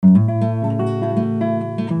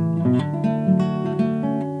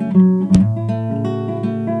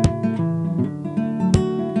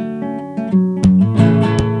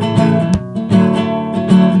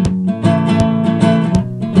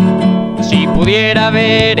pudiera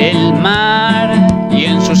ver el mar y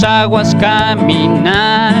en sus aguas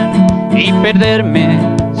caminar y perderme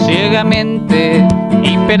ciegamente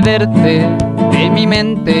y perderte de mi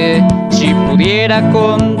mente, si pudiera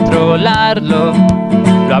controlarlo,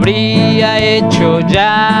 lo habría hecho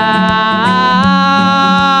ya.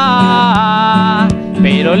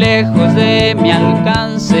 Pero lejos de mi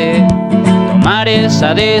alcance tomar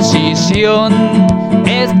esa decisión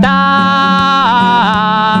está.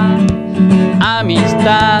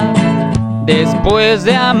 Amistad después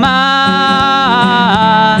de amar,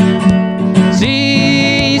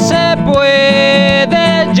 si se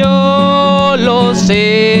puede, yo lo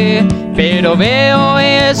sé, pero veo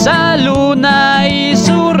esa luna y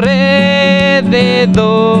su alrededor.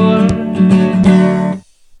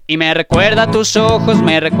 Y me recuerda tus ojos,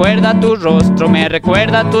 me recuerda tu rostro, me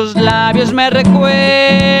recuerda tus labios, me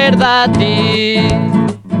recuerda a ti.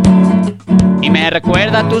 Y me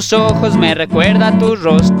recuerda tus ojos, me recuerda tu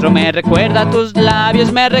rostro, me recuerda tus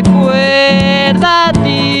labios, me recuerda a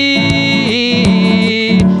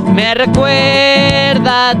ti. Me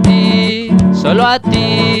recuerda a ti, solo a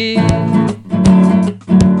ti.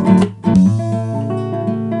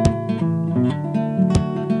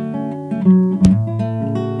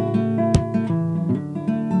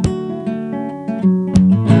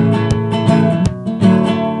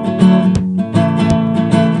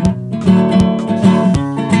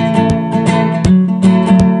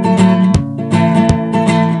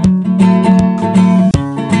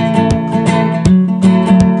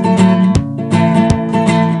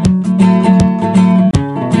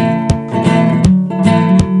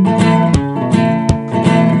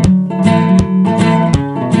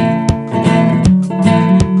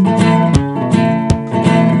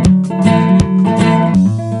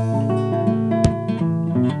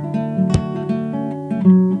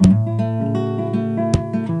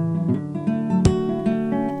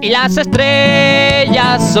 Y las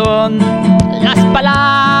estrellas son las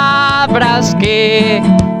palabras que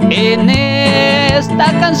en esta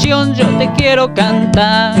canción yo te quiero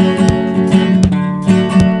cantar.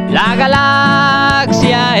 La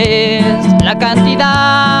galaxia es la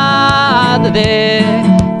cantidad de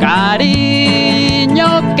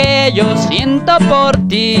cariño que yo siento por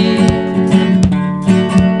ti.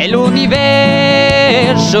 El universo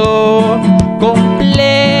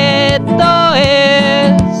completo es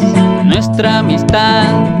nuestra amistad,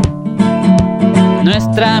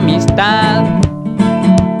 nuestra amistad.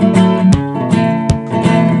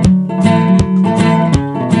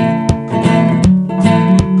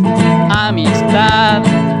 Amistad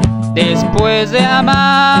después de amar,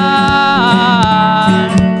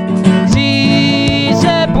 si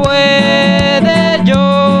se puede,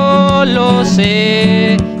 yo lo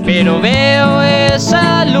sé, pero veo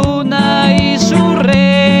esa luna y su alrededor.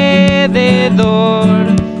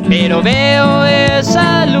 Pero veo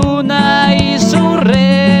esa luna y su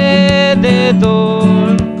alrededor.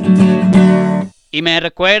 Y me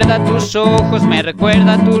recuerda tus ojos, me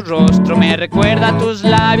recuerda tu rostro, me recuerda tus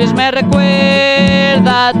labios, me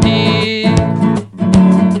recuerda a ti.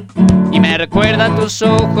 Y me recuerda tus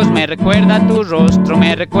ojos, me recuerda tu rostro,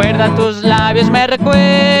 me recuerda tus labios, me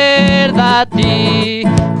recuerda a ti.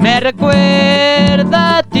 Me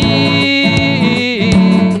recuerda a ti.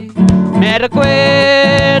 Me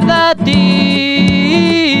recuerda a ti.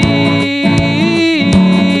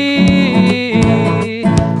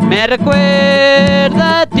 Me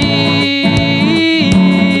recuerda a ti.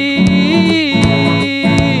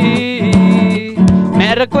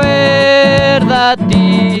 Me recuerda a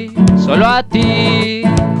ti, solo a ti.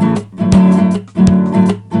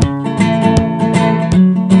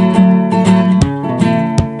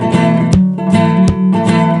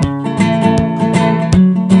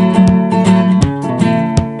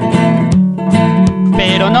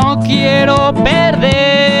 Pero no quiero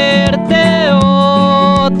perderte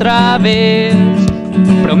otra vez.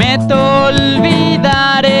 Prometo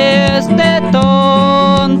olvidar este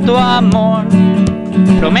tonto amor.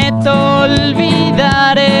 Prometo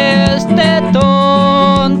olvidar este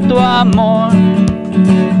tonto amor.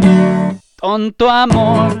 Tonto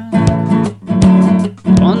amor.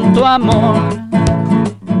 Tonto amor.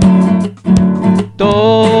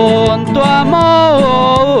 Tonto